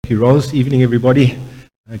you, Rolls. Evening, everybody.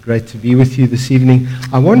 Great to be with you this evening.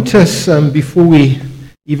 I want us, before we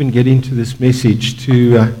even get into this message,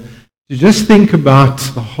 to just think about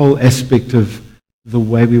the whole aspect of the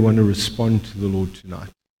way we want to respond to the Lord tonight.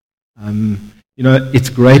 It's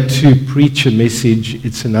great to preach a message.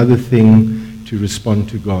 It's another thing to respond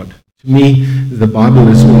to God. To me, the Bible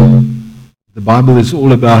is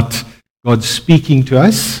all about God speaking to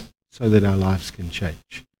us so that our lives can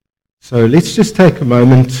change. So let's just take a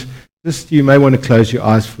moment. You may want to close your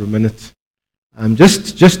eyes for a minute.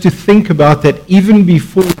 Just to think about that even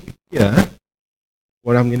before you hear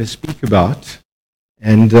what I'm going to speak about.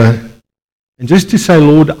 And just to say,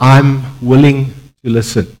 Lord, I'm willing to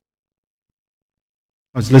listen.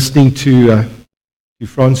 I was listening to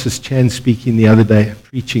Francis Chan speaking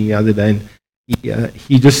preaching the other day, and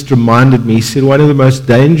he just reminded me, he said, one of the most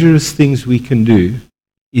dangerous things we can do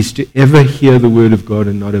is to ever hear the word of God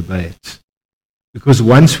and not obey it. Because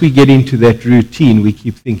once we get into that routine, we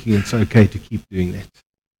keep thinking it's okay to keep doing that.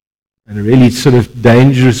 And a really sort of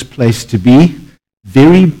dangerous place to be,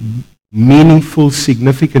 very meaningful,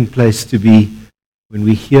 significant place to be when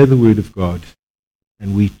we hear the word of God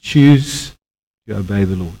and we choose to obey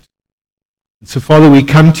the Lord. And so, Father, we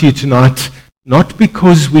come to you tonight not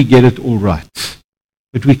because we get it all right,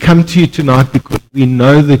 but we come to you tonight because we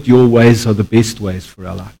know that your ways are the best ways for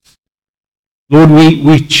our lives. Lord,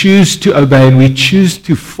 we choose to obey and we choose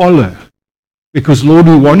to follow because, Lord,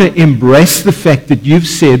 we want to embrace the fact that you've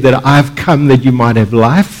said that I've come that you might have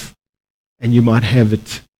life and you might have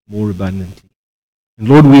it more abundantly. And,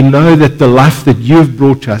 Lord, we know that the life that you've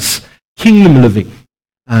brought us, kingdom living,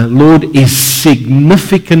 Lord, is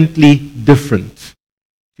significantly different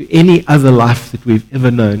to any other life that we've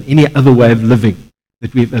ever known, any other way of living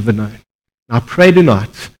that we've ever known. And I pray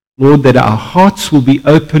tonight, Lord, that our hearts will be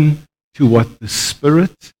open to what the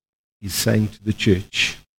Spirit is saying to the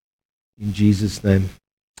church. In Jesus' name,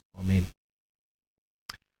 amen.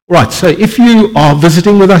 All right, so if you are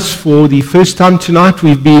visiting with us for the first time tonight,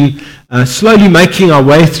 we've been slowly making our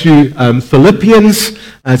way through Philippians.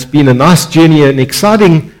 It's been a nice journey, an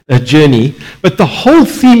exciting journey. But the whole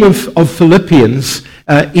theme of Philippians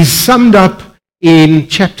is summed up in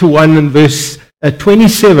chapter 1 and verse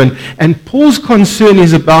 27. And Paul's concern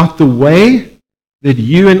is about the way that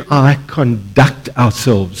you and I conduct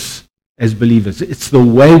ourselves as believers. It's the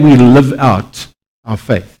way we live out our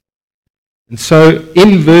faith. And so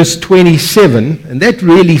in verse 27, and that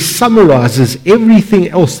really summarizes everything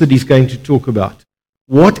else that he's going to talk about.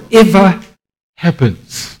 Whatever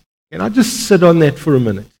happens. Can I just sit on that for a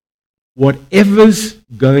minute? Whatever's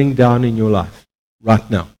going down in your life right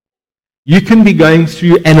now. You can be going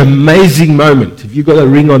through an amazing moment. If you've got a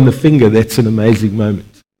ring on the finger, that's an amazing moment.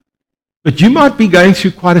 But you might be going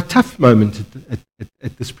through quite a tough moment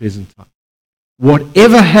at this present time.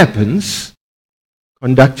 Whatever happens,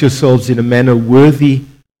 conduct yourselves in a manner worthy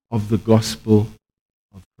of the gospel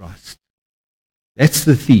of Christ. That's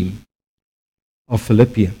the theme of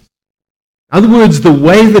Philippians. In other words, the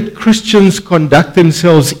way that Christians conduct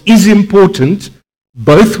themselves is important,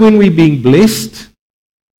 both when we're being blessed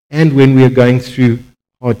and when we are going through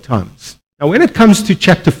hard times. Now, when it comes to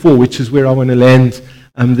chapter 4, which is where I want to land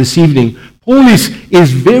this evening, Paul is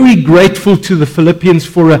very grateful to the Philippians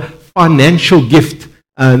for a financial gift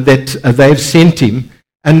that they've sent him.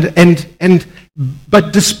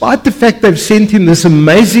 But despite the fact they've sent him this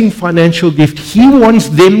amazing financial gift, he wants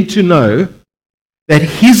them to know that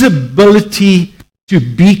his ability to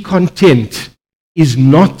be content is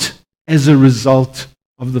not as a result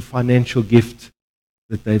of the financial gift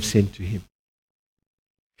that they've sent to him.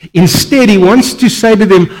 Instead, he wants to say to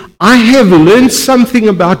them, I have learned something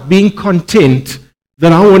about being content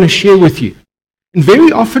that I want to share with you. And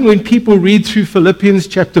very often when people read through Philippians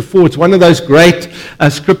chapter 4, it's one of those great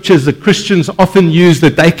scriptures that Christians often use,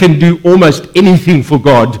 that they can do almost anything for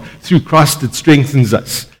God through Christ that strengthens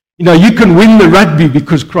us. You can win the rugby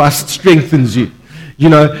because Christ strengthens you. You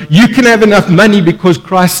can have enough money because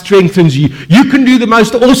Christ strengthens you. You can do the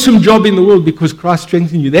most awesome job in the world because Christ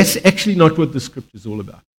strengthens you. That's actually not what the scripture is all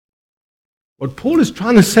about. What Paul is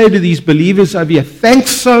trying to say to these believers over here,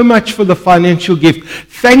 thanks so much for the financial gift.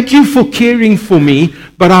 Thank you for caring for me,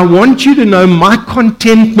 but I want you to know my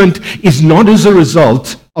contentment is not as a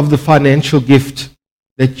result of the financial gift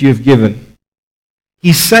that you've given.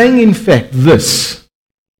 He's saying, in fact, this: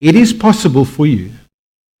 it is possible for you,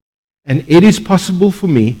 and it is possible for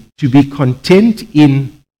me to be content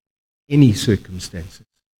in any circumstances.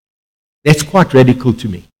 That's quite radical to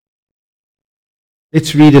me.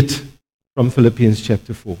 Let's read it from Philippians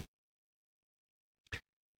chapter 4.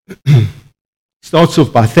 Starts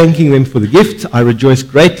off by thanking them for the gift. I rejoice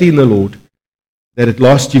greatly in the Lord that at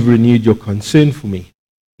last you've renewed your concern for me.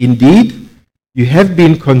 Indeed, you have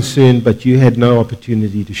been concerned, but you had no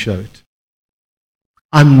opportunity to show it.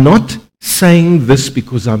 I'm not saying this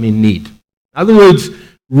because I'm in need. In other words,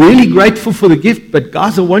 really grateful for the gift, but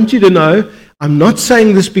guys, I want you to know, I'm not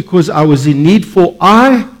saying this because I was in need, for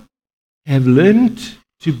I have learned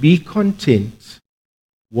to be content,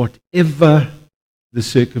 whatever the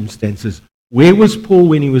circumstances. Where was Paul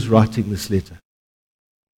when he was writing this letter?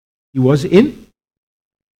 He was in,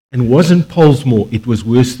 and wasn't Polesmore. It was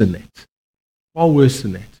worse than that. Far worse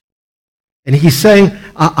than that. And he's saying,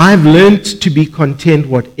 I've learned to be content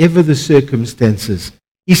whatever the circumstances.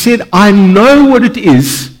 He said, I know what it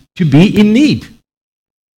is to be in need.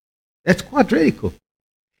 That's quite radical.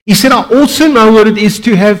 He said, I also know what it is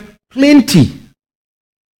to have plenty.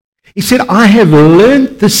 He said, I have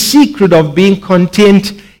learned the secret of being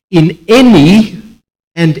content in any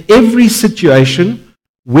and every situation,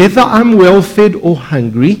 whether I'm well-fed or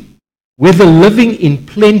hungry, whether living in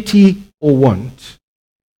plenty or want.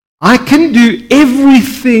 I can do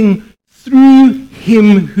everything through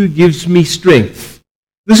him who gives me strength.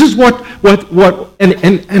 This is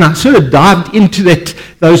and I sort of dived into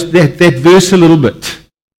that verse a little bit.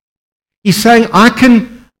 He's saying, I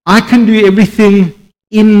can do everything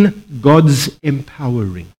in God's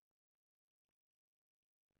empowering.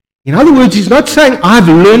 In other words, he's not saying, I've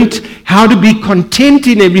learned how to be content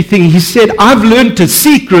in everything. He said, I've learned a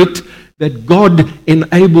secret that God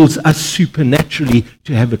enables us supernaturally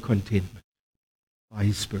to have a contentment by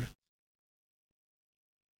his Spirit.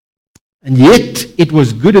 And yet, it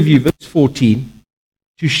was good of you, verse 14,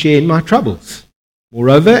 to share in my troubles.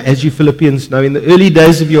 Moreover, as you Philippians know, in the early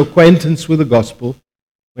days of your acquaintance with the gospel,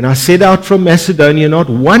 when I set out from Macedonia, not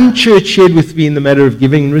one church shared with me in the matter of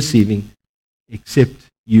giving and receiving,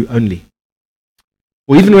 except you only.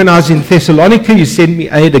 For even when I was in Thessalonica, you sent me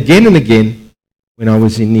aid again and again when I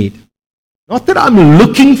was in need. Not that I'm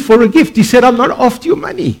looking for a gift. He said, I'm not after your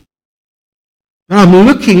money. But I'm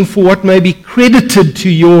looking for what may be credited to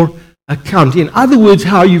your account. In other words,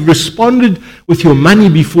 how you've responded with your money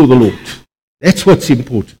before the Lord. That's what's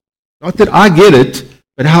important. Not that I get it,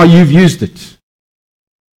 but how you've used it.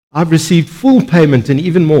 I've received full payment and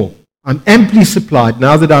even more. I'm amply supplied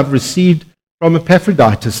now that I've received from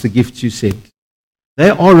Epaphroditus the gifts you sent. They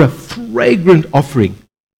are a fragrant offering,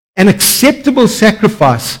 an acceptable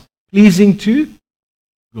sacrifice, pleasing to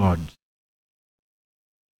God.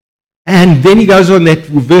 And then he goes on that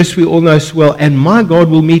verse we all know so well, and my God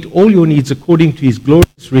will meet all your needs according to his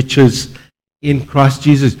glorious riches in Christ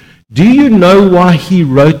Jesus. Do you know why he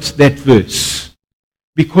wrote that verse?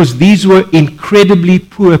 Because these were incredibly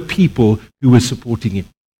poor people who were supporting him.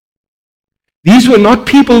 These were not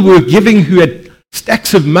people who were giving who had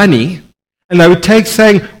stacks of money, and they would take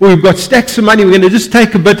saying, well, we've got stacks of money, we're going to just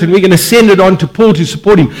take a bit and we're going to send it on to Paul to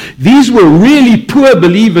support him. These were really poor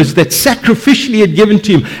believers that sacrificially had given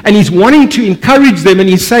to him, and he's wanting to encourage them, and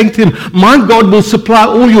he's saying to them, my God will supply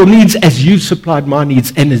all your needs as you've supplied my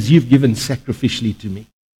needs and as you've given sacrificially to me.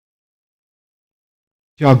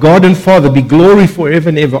 To our God and Father be glory forever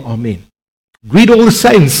and ever. Amen. Greet all the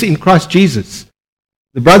saints in Christ Jesus.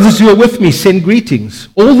 The brothers who are with me send greetings.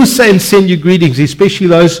 All the saints send you greetings, especially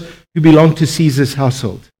those who belong to Caesar's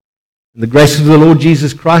household. And the grace of the Lord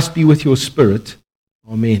Jesus Christ be with your spirit.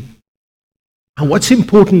 Amen. And what's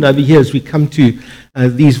important over here as we come to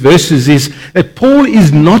these verses is that Paul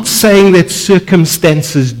is not saying that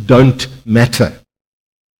circumstances don't matter.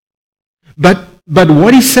 But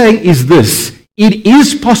what he's saying is this. It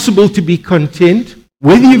is possible to be content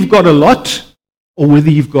whether you've got a lot or whether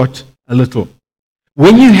you've got a little.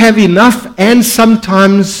 When you have enough and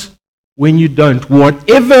sometimes when you don't.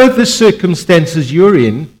 Whatever the circumstances you're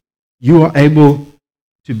in, you are able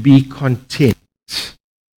to be content.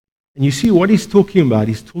 And you see what he's talking about?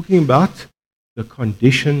 He's talking about the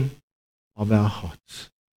condition of our hearts.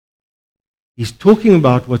 He's talking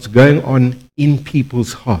about what's going on in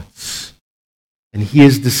people's hearts. And he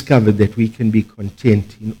has discovered that we can be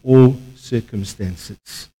content in all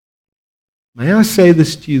circumstances. May I say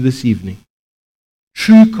this to you this evening?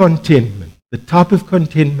 True contentment, the type of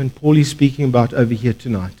contentment Paul is speaking about over here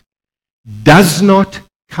tonight, does not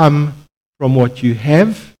come from what you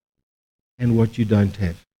have and what you don't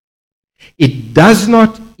have. It does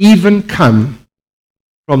not even come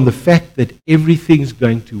from the fact that everything's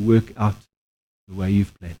going to work out the way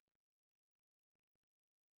you've planned.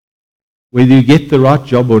 Whether you get the right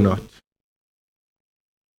job or not,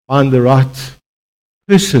 find the right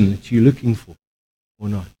person that you're looking for or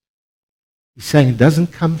not. He's saying it doesn't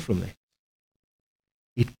come from that.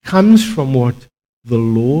 It comes from what the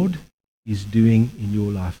Lord is doing in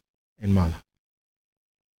your life and my life.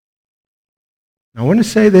 I want to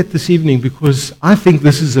say that this evening because I think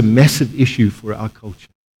this is a massive issue for our culture.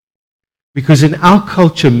 Because in our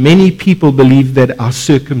culture, many people believe that our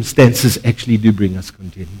circumstances actually do bring us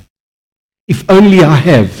contentment. If only I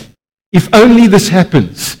have, if only this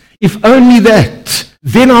happens, if only that,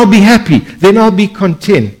 then I'll be happy, then I'll be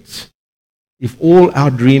content. If all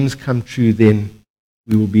our dreams come true, then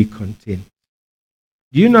we will be content.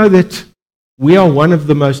 Do you know that we are one of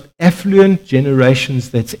the most affluent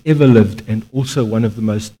generations that's ever lived, and also one of the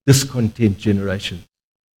most discontent generations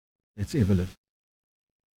that's ever lived?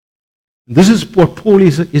 This is what Paul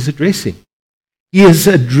is addressing. He is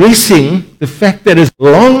addressing the fact that as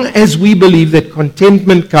long as we believe that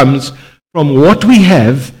contentment comes from what we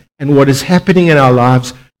have and what is happening in our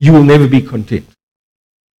lives, you will never be content.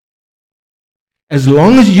 As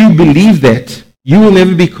long as you believe that, you will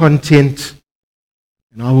never be content,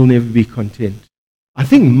 and I will never be content. I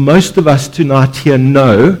think most of us tonight here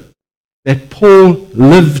know that Paul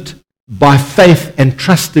lived by faith and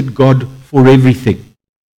trusted God for everything.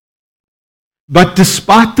 But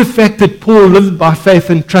despite the fact that Paul lived by faith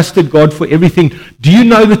and trusted God for everything, do you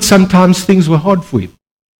know that sometimes things were hard for him?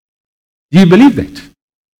 Do you believe that?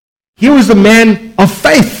 He was a man of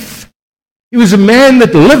faith. He was a man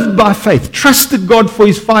that lived by faith, trusted God for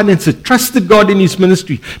his finances, trusted God in his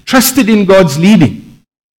ministry, trusted in God's leading.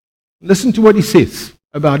 Listen to what he says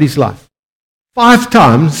about his life. 5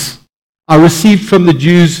 times I received from the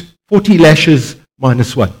Jews 40 lashes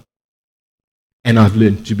minus 1. And I've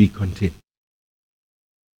learned to be content.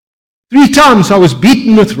 3 times I was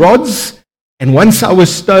beaten with rods, and once I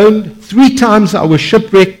was stoned. 3 times I was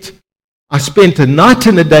shipwrecked. I spent a night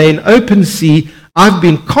and a day in open sea. I've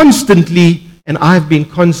been constantly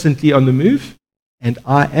on the move, and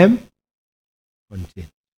I am content.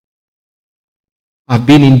 I've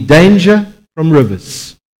been in danger from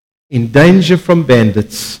rivers, in danger from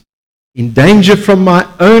bandits, in danger from my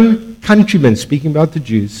own countrymen, speaking about the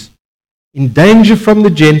Jews, in danger from the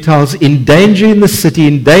Gentiles, in danger in the city,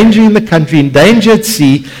 in danger in the country, in danger at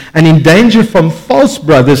sea, and in danger from false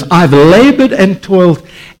brothers. I've labored and toiled,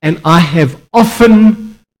 and I have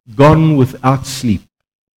often gone without sleep.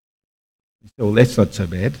 Well, that's not so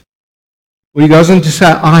bad. Well, he goes on to say,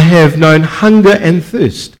 I have known hunger and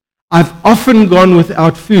thirst. I've often gone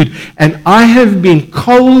without food, and I have been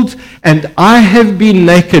cold, and I have been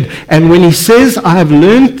naked. And when he says, I have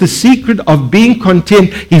learned the secret of being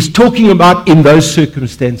content, he's talking about in those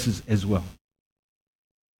circumstances as well.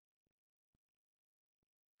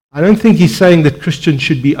 I don't think he's saying that Christians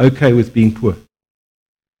should be okay with being poor.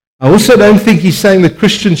 I also don't think he's saying that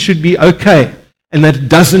Christians should be okay and that it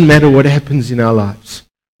doesn't matter what happens in our lives.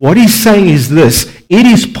 What he's saying is this: it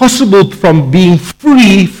is possible from being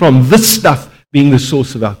free from this stuff being the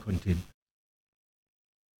source of our contentment.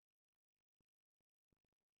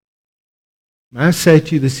 May I say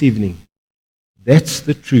to you this evening, that's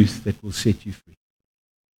the truth that will set you free.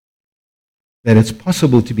 That it's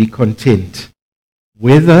possible to be content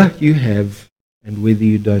whether you have and whether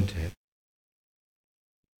you don't have.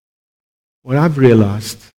 What I've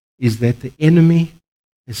realized is that the enemy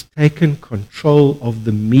has taken control of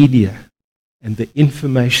the media and the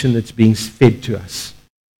information that's being fed to us.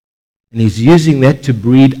 And he's using that to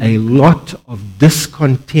breed a lot of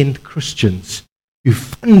discontent Christians who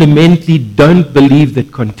fundamentally don't believe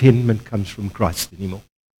that contentment comes from Christ anymore.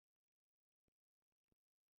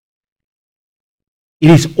 It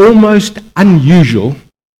is almost unusual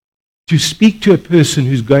to speak to a person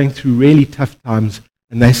who's going through really tough times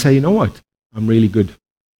and they say, you know what, I'm really good.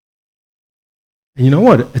 And you know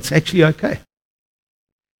what? It's actually okay.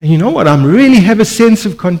 And you know what? I really have a sense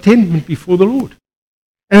of contentment before the Lord.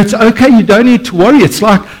 And it's okay. You don't need to worry. It's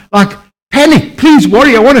like panic. Please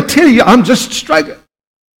worry. I want to tell you, I'm just struggling.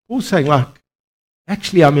 Paul's saying,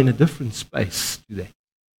 actually, I'm in a different space to that.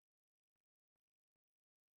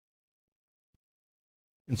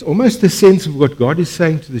 It's almost a sense of what God is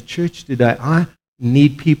saying to the church today. I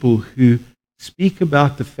need people who speak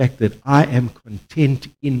about the fact that I am content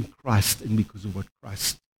in Christ and because of what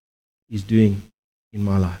Christ is doing in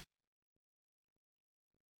my life.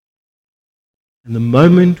 And the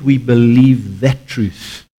moment we believe that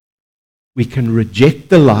truth, we can reject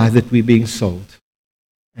the lie that we're being sold,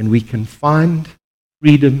 and we can find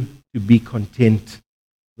freedom to be content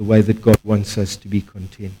the way that God wants us to be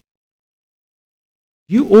content.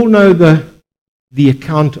 You all know the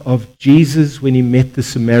account of Jesus when he met the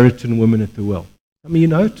Samaritan woman at the well. Some of you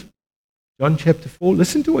know it. John chapter 4.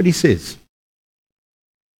 Listen to what he says.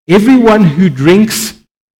 Everyone who drinks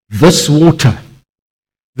this water,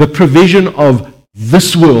 the provision of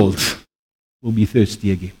this world, will be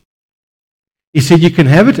thirsty again. He said you can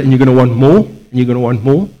have it and you're going to want more, and you're going to want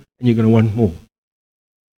more, and you're going to want more.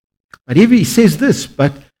 he says this,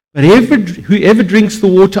 but whoever drinks the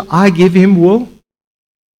water I give him will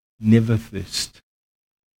never thirst.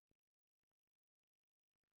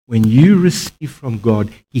 When you receive from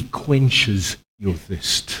God, he quenches your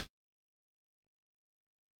thirst.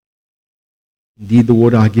 Indeed, the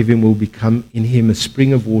water I give him will become in him a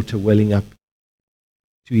spring of water welling up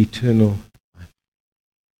to eternal life.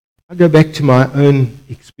 I go back to my own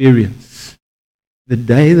experience. The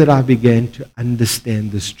day that I began to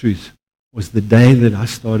understand this truth was the day that I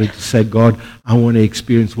started to say, God, I want to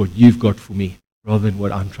experience what you've got for me rather than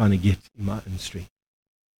what I'm trying to get in my own strength.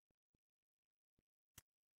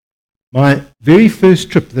 My very first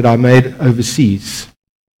trip that I made overseas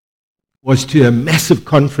was to a massive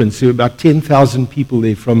conference. There were about 10,000 people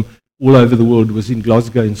there from all over the world. It was in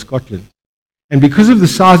Glasgow in Scotland. And because of the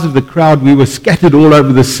size of the crowd, we were scattered all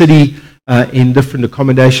over the city in different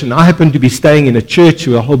accommodation. I happened to be staying in a church.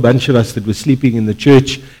 There were a whole bunch of us that were sleeping in the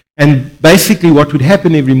church. And basically what would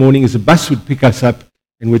happen every morning is a bus would pick us up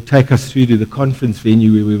and would take us through to the conference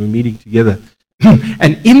venue where we were meeting together.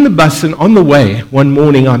 And in the bus and on the way, one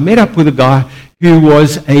morning, I met up with a guy who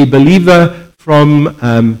was a believer from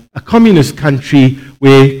a communist country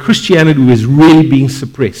where Christianity was really being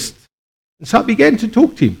suppressed. And so I began to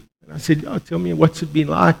talk to him. And I said, tell me, what's it been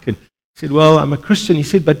like? And he said, well, I'm a Christian. He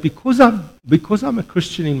said, but because I'm a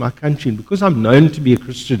Christian in my country, and because I'm known to be a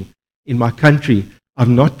Christian in my country, I've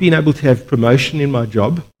not been able to have promotion in my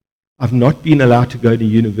job. I've not been allowed to go to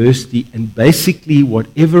university. And basically,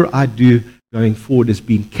 whatever I do going forward has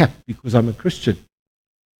been capped because I'm a Christian.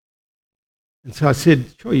 And so I said,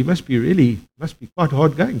 sure, you must be quite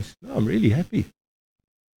hard going. He said, no, I'm really happy.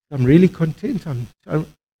 I'm really content. And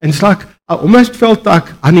it's like, I almost felt like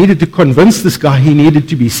I needed to convince this guy he needed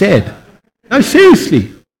to be sad. No,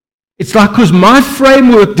 seriously. It's like because my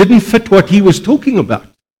framework didn't fit what he was talking about.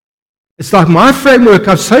 It's like my framework,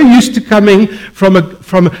 I'm so used to coming from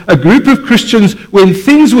a group of Christians when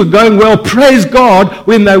things were going well, praise God.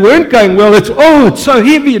 When they weren't going well, it's so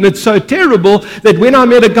heavy and it's so terrible that when I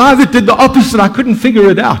met a guy that did the opposite, I couldn't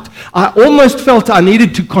figure it out. I almost felt I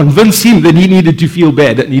needed to convince him that he needed to feel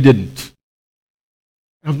bad, and he didn't.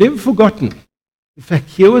 I've never forgotten. In fact,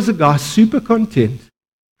 here was a guy super content,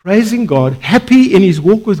 praising God, happy in his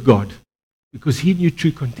walk with God, because he knew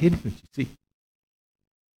true contentment, you see.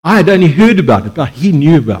 I had only heard about it, but he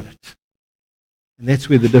knew about it. And that's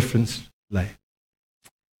where the difference lay.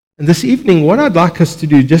 And this evening, what I'd like us to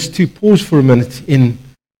do, just to pause for a minute in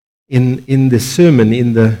the sermon,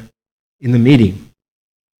 in the meeting,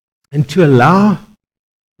 and to allow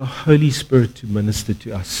the Holy Spirit to minister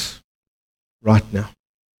to us right now.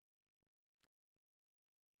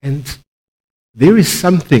 And there is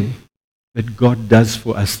something that God does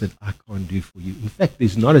for us that I can't do for you. In fact,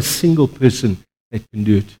 there's not a single person that can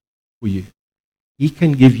do it for you. He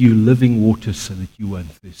can give you living water so that you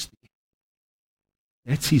won't thirst again.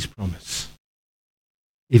 That's his promise.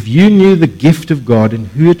 If you knew the gift of God and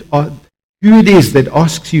who it is that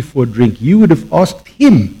asks you for a drink, you would have asked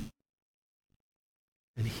him,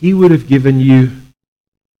 and he would have given you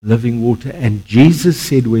living water. And Jesus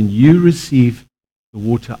said, when you receive the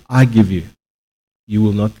water I give you, you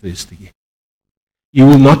will not thirst again. You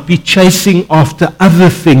will not be chasing after other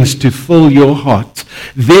things to fill your heart.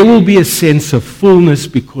 There will be a sense of fullness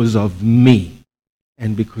because of me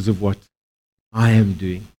and because of what I am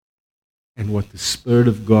doing and what the Spirit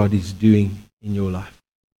of God is doing in your life.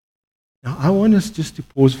 Now, I want us just to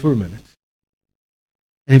pause for a minute.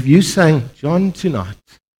 And if you sang, John, tonight,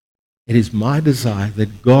 it is my desire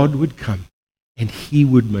that God would come and he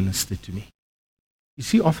would minister to me. You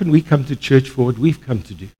see, often we come to church for what we've come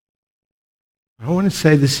to do. I want to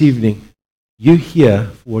say this evening, you're here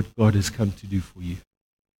for what God has come to do for you.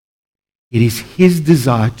 It is his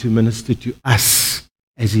desire to minister to us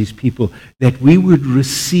as his people, that we would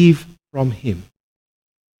receive from him.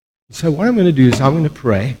 So what I'm going to do is I'm going to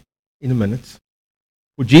pray in a minute.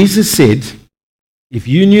 For Jesus said, if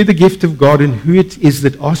you knew the gift of God and who it is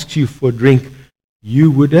that asks you for a drink, you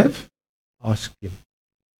would have asked him.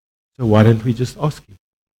 So why don't we just ask him?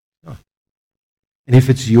 No. And if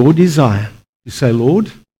it's your desire to say,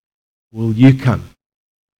 Lord, will you come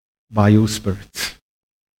by your Spirit?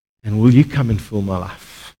 And will you come and fill my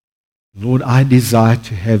life? Lord, I desire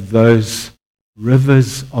to have those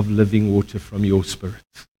rivers of living water from your Spirit.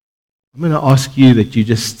 I'm going to ask you that you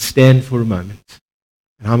just stand for a moment.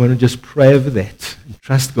 And I'm going to just pray over that and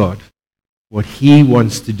trust God what he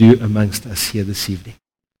wants to do amongst us here this evening.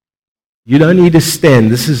 You don't need to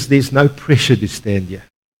stand. There's no pressure to stand here.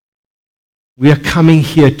 We are coming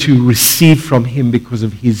here to receive from him because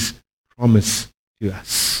of his promise to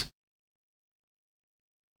us.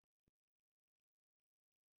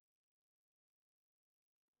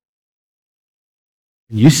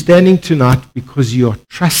 And you're standing tonight because you are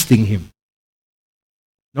trusting Him.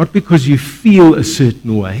 Not because you feel a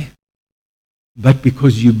certain way, but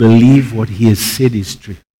because you believe what He has said is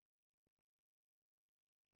true.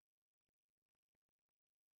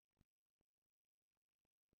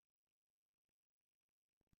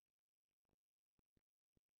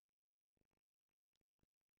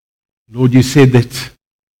 Lord, you said that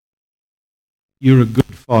you're a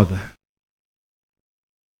good Father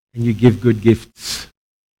and you give good gifts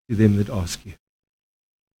to them that ask you.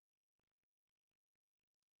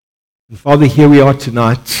 And Father, here we are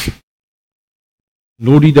tonight.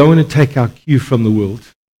 Lord, we don't want to take our cue from the world.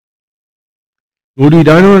 Lord, we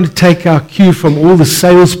don't want to take our cue from all the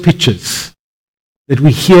sales pitches that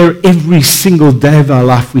we hear every single day of our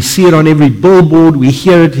life. We see it on every billboard. We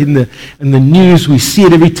hear it in the news. We see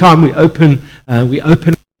it every time we open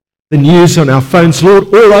the news on our phones. Lord,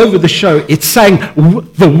 all over the show, it's saying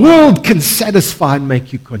the world can satisfy and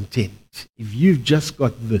make you content if you've just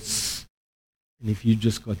got this and if you've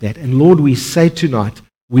just got that. And Lord, we say tonight,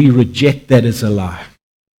 we reject that as a lie.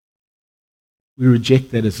 We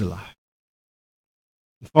reject that as a lie.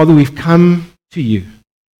 And Father, we've come to you,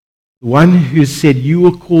 the one who said you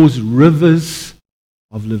will cause rivers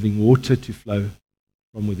of living water to flow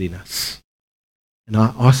from within us. And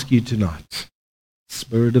I ask you tonight,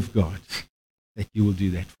 Spirit of God, that you will do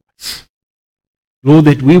that for us. Lord,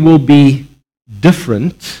 that we will be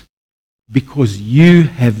different because you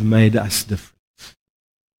have made us different.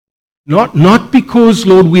 Not because,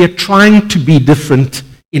 Lord, we are trying to be different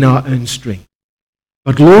in our own strength.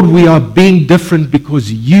 But Lord, we are being different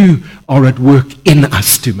because you are at work in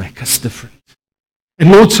us to make us different.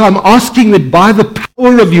 And Lord, so I'm asking that by the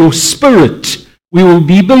power of your Spirit, we will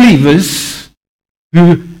be believers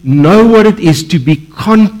who know what it is to be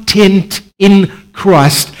content in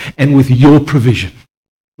Christ and with your provision.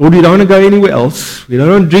 Lord, we don't want to go anywhere else. We don't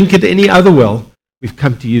want to drink at any other well. We've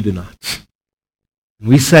come to you tonight. And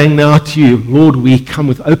we're saying now to you, Lord, we come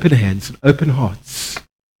with open hands and open hearts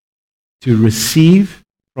to receive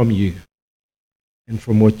from you and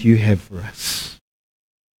from what you have for us.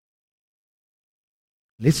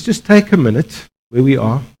 Let's just take a minute where we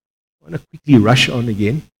are. I want to quickly rush on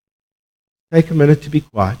again. Take a minute to be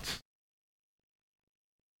quiet.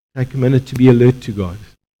 Take a minute to be alert to God.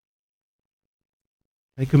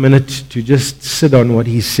 Take a minute to just sit on what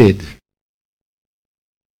He said.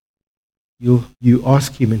 You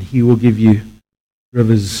ask Him and He will give you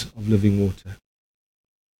rivers of living water.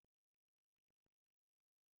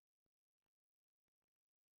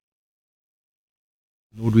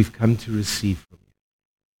 Lord, we've come to receive from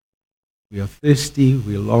you. We are thirsty,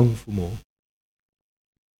 we long for more.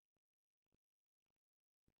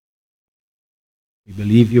 We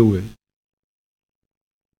believe your word.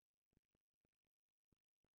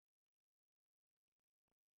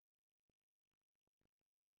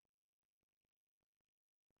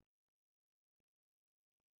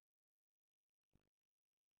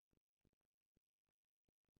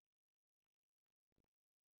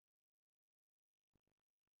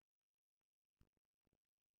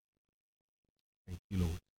 Thank you,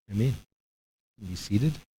 Lord. Amen. Be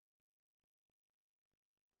seated.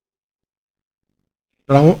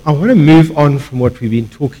 But I want to move on from what we've been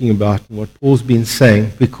talking about and what Paul's been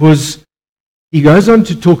saying, because he goes on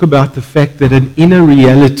to talk about the fact that an inner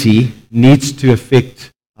reality needs to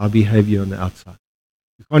affect our behavior on the outside.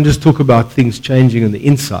 You can't just talk about things changing on the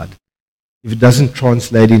inside if it doesn't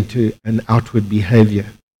translate into an outward behavior.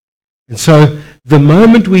 And so the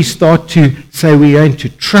moment we start to say we're going to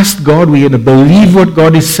trust God, we're going to believe what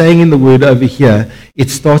God is saying in the Word over here, it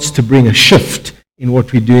starts to bring a shift in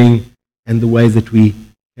what we're doing and the way that we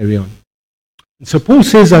carry on. And so Paul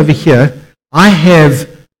says over here, I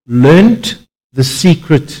have learned the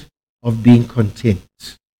secret of being content.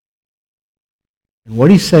 And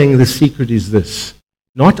what he's saying, the secret is this.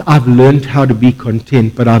 Not I've learned how to be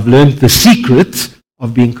content, but I've learned the secret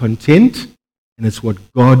of being content, and it's what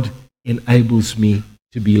God enables me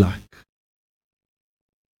to be like.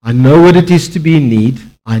 I know what it is to be in need.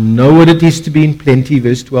 I know what it is to be in plenty,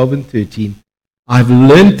 verse 12 and 13. I've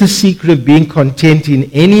learned the secret of being content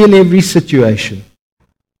in any and every situation,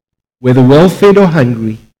 whether well-fed or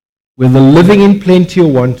hungry, whether living in plenty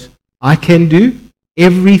or want. I can do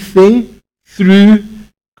everything through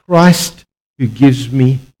Christ who gives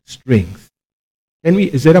me strength.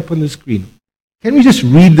 Is that up on the screen? Can we just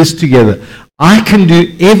read this together? I can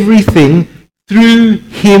do everything through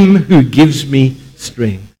Him who gives me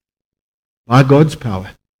strength. By God's power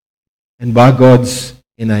and by God's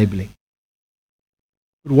enabling.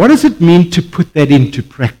 But what does it mean to put that into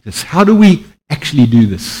practice? How do we actually do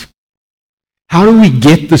this? How do we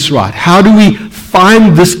get this right? How do we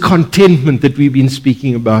find this contentment that we've been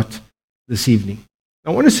speaking about this evening?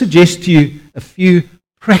 I want to suggest to you a few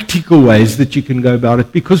practical ways that you can go about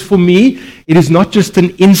it, because for me, it is not just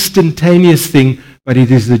an instantaneous thing, but it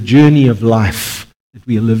is the journey of life that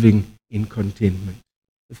we are living in contentment.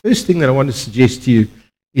 The first thing that I want to suggest to you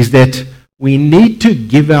is that we need to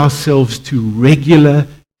give ourselves to regular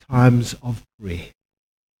times of prayer.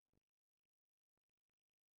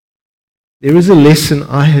 There is a lesson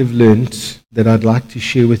I have learned that I'd like to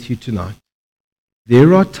share with you tonight.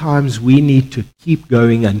 There are times we need to keep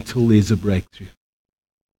going until there's a breakthrough.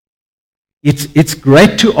 It's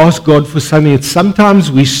great to ask God for something. It's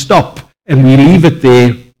sometimes we stop and we leave it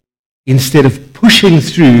there instead of pushing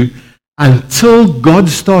through until God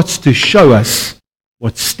starts to show us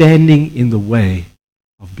what's standing in the way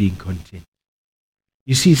of being content.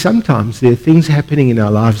 You see, sometimes there are things happening in our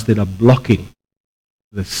lives that are blocking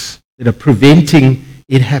this, that are preventing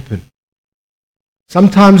it happen.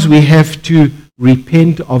 Sometimes we have to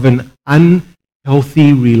repent of an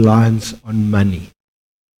unhealthy reliance on money.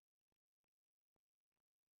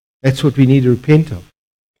 That's what we need to repent of.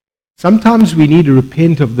 Sometimes we need to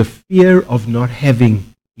repent of the fear of not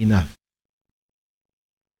having enough.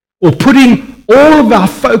 Or putting all of our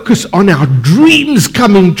focus on our dreams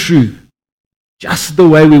coming true, just the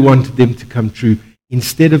way we wanted them to come true,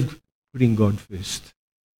 instead of putting God first.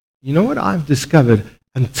 You know what I've discovered?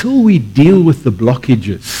 Until we deal with the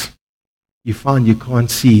blockages, you find you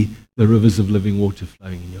can't see the rivers of living water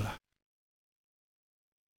flowing in your life.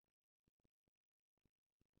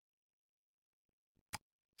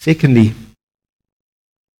 Secondly,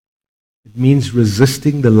 it means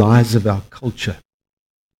resisting the lies of our culture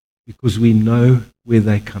because we know where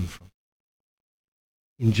they come from.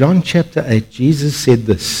 In John chapter 8, Jesus said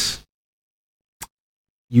this: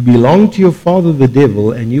 you belong to your father the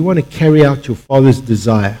devil and you want to carry out your father's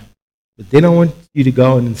desire. But then I want you to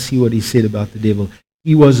go on and see what he said about the devil.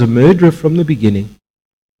 He was a murderer from the beginning,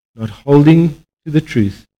 not holding to the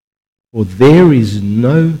truth, for there is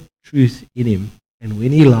no truth in him. And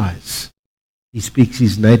when he lies, he speaks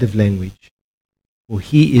his native language, for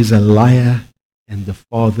he is a liar and the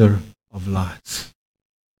father of lies.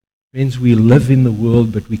 Friends, we live in the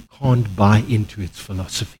world, but we can't buy into its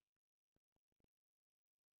philosophy.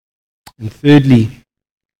 And thirdly,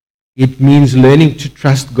 it means learning to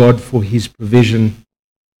trust God for his provision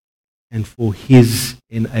and for his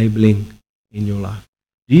enabling in your life.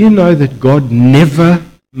 Do you know that God never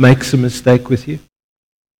makes a mistake with you?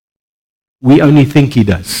 We only think he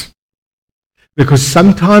does. Because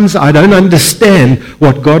sometimes I don't understand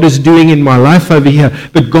what God is doing in my life over here.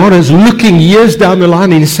 But God is looking years down the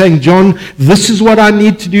line and he's saying, John, this is what I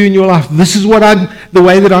need to do in your life. This is the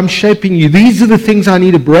way that I'm shaping you. These are the things I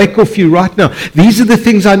need to break off you right now. These are the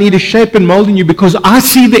things I need to shape and mold in you because I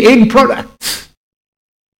see the end product.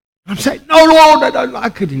 I'm saying, no, Lord, I don't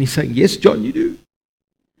like it. And he's saying, yes, John, you do.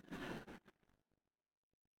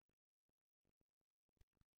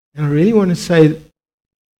 And I really want to say,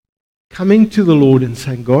 coming to the Lord and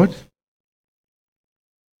saying, God,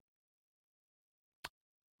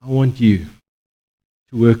 I want you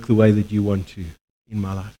to work the way that you want to in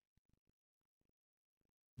my life.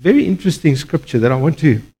 Very interesting scripture that I want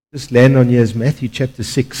to just land on here is Matthew chapter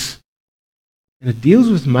 6. And it deals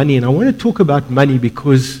with money. And I want to talk about money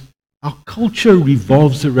because our culture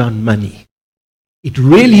revolves around money. It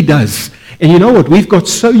really does. And you know what? We've got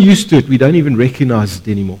so used to it, we don't even recognize it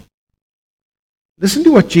anymore. Listen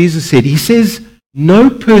to what Jesus said. He says, no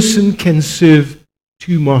person can serve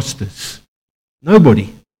two masters.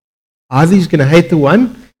 Nobody. Either he's going to hate the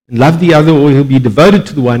one and love the other, or he'll be devoted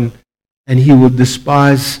to the one and he will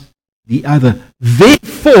despise the other.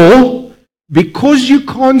 Therefore, because you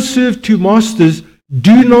can't serve two masters,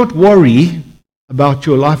 do not worry about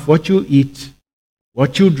your life, what you'll eat,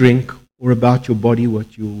 what you'll drink, or about your body,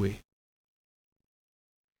 what you'll wear.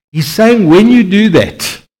 He's saying when you do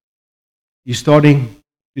that, you're starting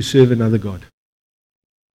to serve another God.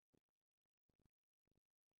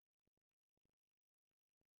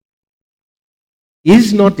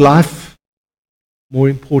 Is not life more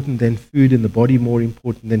important than food and the body more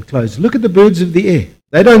important than clothes? Look at the birds of the air.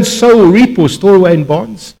 They don't sow or reap or store away in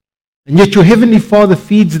barns, and yet your heavenly Father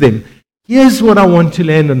feeds them. Here's what I want to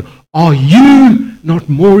land on. Are you not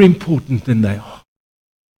more important than they are?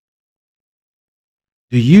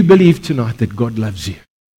 Do you believe tonight that God loves you?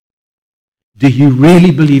 Do you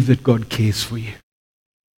really believe that God cares for you?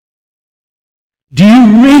 Do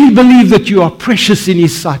you really believe that you are precious in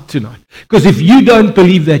his sight tonight? Because if you don't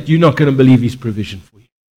believe that, you're not going to believe his provision for you.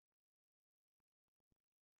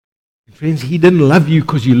 And friends, he didn't love you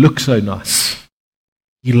because you look so nice.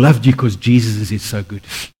 He loved you because Jesus is so good.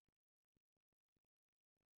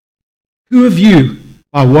 Who of you,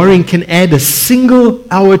 by worrying, can add a single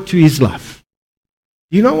hour to his life?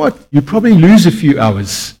 You know what? You probably lose a few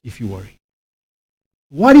hours if you worry.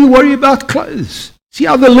 Why do you worry about clothes? See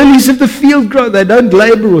how the lilies of the field grow. They don't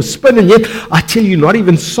labor or spin. And yet, I tell you, not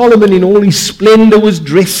even Solomon in all his splendor was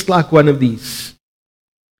dressed like one of these.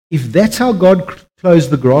 If that's how God clothes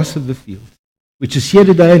the grass of the field, which is here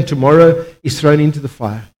today and tomorrow is thrown into the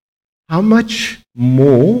fire, how much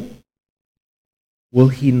more will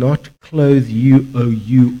he not clothe you, O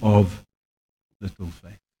you of little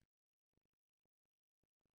faith?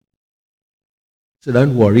 So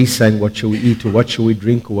don't worry saying, what shall we eat, or what shall we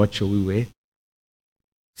drink, or what shall we wear? It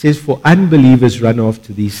says, for unbelievers run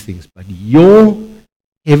after these things, but your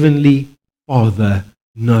heavenly Father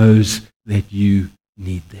knows that you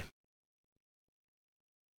need them.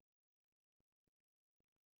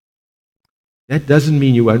 That doesn't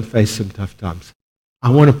mean you won't face some tough times. I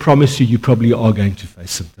want to promise you, you probably are going to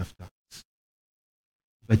face some tough times.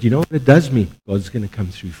 But you know what it does mean? God's going to come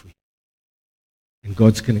through for you. And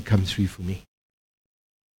God's going to come through for me.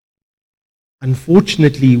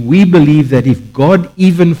 Unfortunately, we believe that if God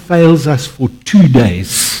even fails us for 2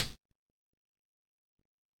 days,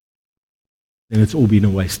 then it's all been a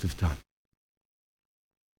waste of time.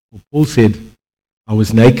 Well, Paul said, I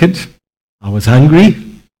was naked, I was hungry,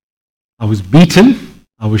 I was beaten,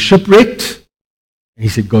 I was shipwrecked, and he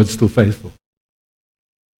said, God's still faithful.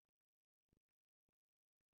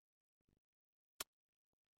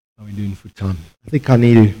 How are we doing for time? I think I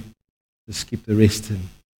need to skip the rest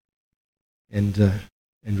and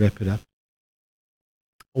wrap it up.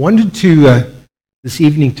 I wanted to, this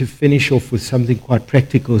evening, to finish off with something quite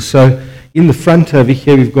practical. So in the front over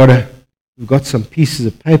here, we've got some pieces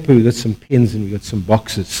of paper, we've got some pens, and we've got some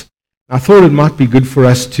boxes. I thought it might be good for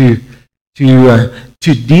us to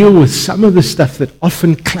deal with some of the stuff that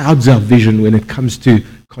often clouds our vision when it comes to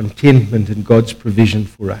contentment and God's provision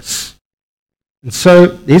for us. And so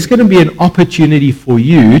there's going to be an opportunity for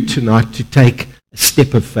you tonight to take a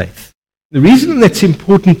step of faith. The reason that's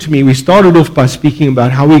important to me, we started off by speaking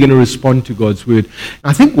about how we're going to respond to God's word.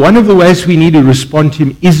 I think one of the ways we need to respond to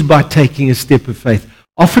him is by taking a step of faith.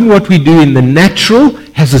 Often what we do in the natural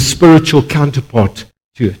has a spiritual counterpart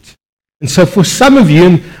to it. And so for some of you,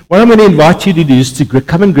 and what I'm going to invite you to do is to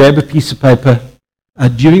come and grab a piece of paper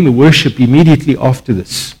during the worship immediately after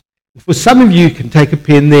this. For some of you, you can take a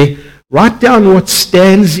pen there, write down what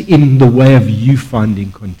stands in the way of you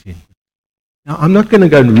finding contentment. Now, I'm not going to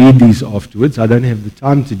go and read these afterwards. I don't have the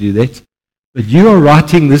time to do that. But you are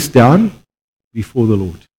writing this down before the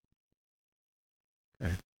Lord.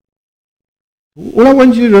 Okay. All I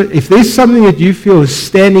want you to, if there's something that you feel is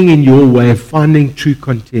standing in your way of finding true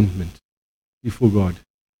contentment before God,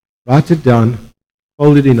 write it down,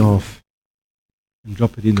 fold it in half, and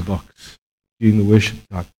drop it in the box during the worship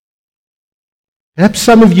time. Perhaps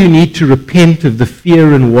some of you need to repent of the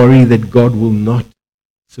fear and worry that God will not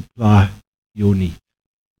supply your need.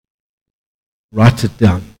 Write it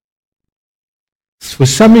down. For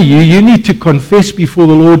some of you, you need to confess before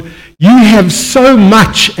the Lord, you have so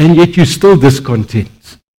much and yet you're still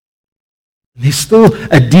discontent. There's still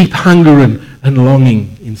a deep hunger and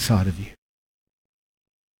longing inside of you.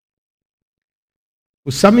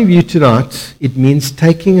 For some of you tonight, it means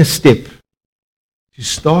taking a step to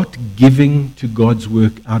start giving to God's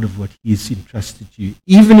work out of what He has entrusted to you,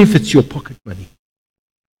 even if it's your pocket money.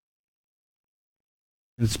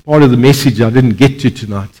 And it's part of the message I didn't get to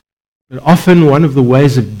tonight. But often one of the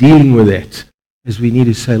ways of dealing with that is we need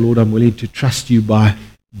to say, Lord, I'm willing to trust you by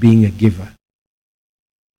being a giver.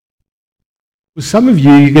 For some of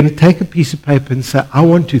you, you're going to take a piece of paper and say, I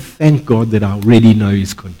want to thank God that I already know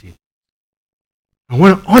He's content. I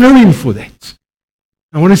want to honor Him for that.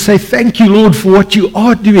 I want to say, thank you, Lord, for what you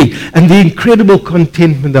are doing and the incredible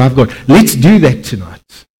contentment that I've got. Let's do that tonight.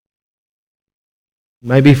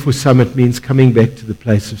 Maybe for some it means coming back to the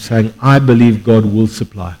place of saying, I believe God will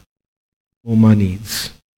supply all my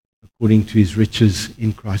needs according to His riches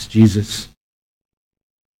in Christ Jesus.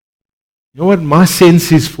 You know what my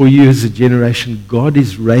sense is for you as a generation? God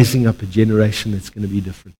is raising up a generation that's going to be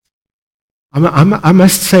different. I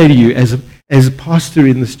must say to you, as a pastor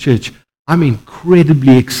in this church, I'm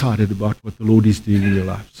incredibly excited about what the Lord is doing in your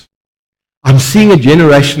lives. I'm seeing a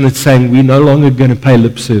generation that's saying we're no longer going to pay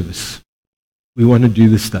lip service. We want to do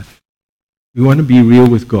this stuff. We want to be real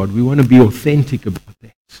with God. We want to be authentic about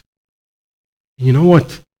that. And you know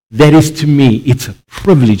what? That is, to me, it's a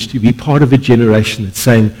privilege to be part of a generation that's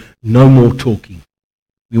saying no more talking.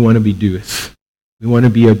 We want to be doers. We want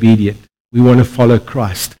to be obedient. We want to follow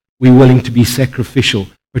Christ. We're willing to be sacrificial.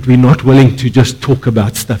 but we're not willing to just talk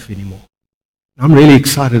about stuff anymore. I'm really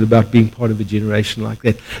excited about being part of a generation like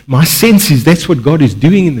that. My sense is that's what God is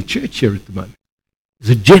doing in the church here at the moment.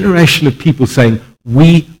 There's a generation of people saying,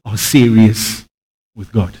 we are serious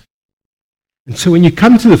with God. And so when you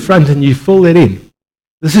come to the front and you fill that in,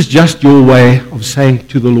 this is just your way of saying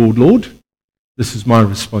to the Lord, Lord, this is my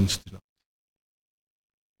response tonight.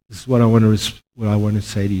 This is what I want to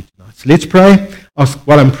say to you tonight. So let's pray.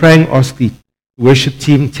 While I'm praying, ask the worship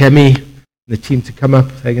team, Tammy, and the team to come up.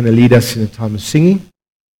 They're going to lead us in a time of singing.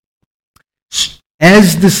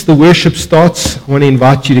 As the worship starts, I want to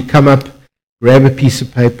invite you to come up, grab a piece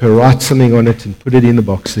of paper, write something on it, and put it in the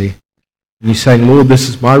box there. And you're saying, Lord, this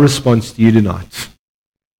is my response to you tonight.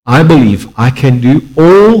 I believe I can do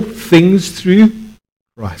all things through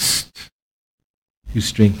Christ who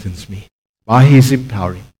strengthens me by his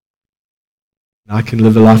empowering. And I can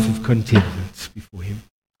live a life of contentment before him.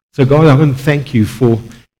 So God, I want to thank you for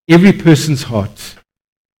every person's heart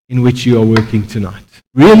in which you are working tonight.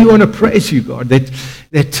 Really want to praise you, God, that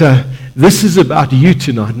this is about you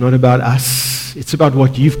tonight, not about us. It's about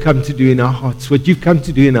what you've come to do in our hearts, what you've come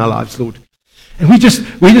to do in our lives, Lord. And we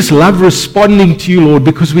just love responding to you, Lord,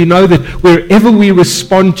 because we know that wherever we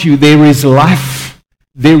respond to you, there is life,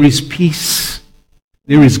 there is peace,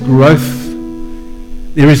 there is growth,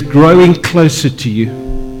 there is growing closer to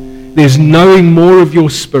you. There's knowing more of your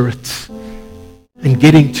Spirit and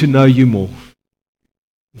getting to know you more.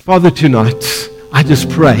 Father, tonight, I just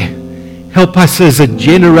pray, help us as a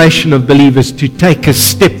generation of believers to take a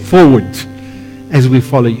step forward as we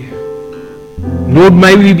follow you. Lord,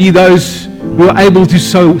 may we be those who are able to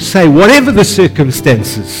say, whatever the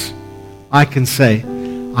circumstances, I can say,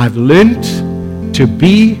 I've learned to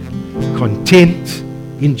be content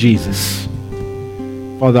in Jesus.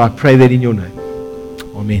 Father, I pray that in your name.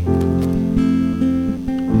 Amen.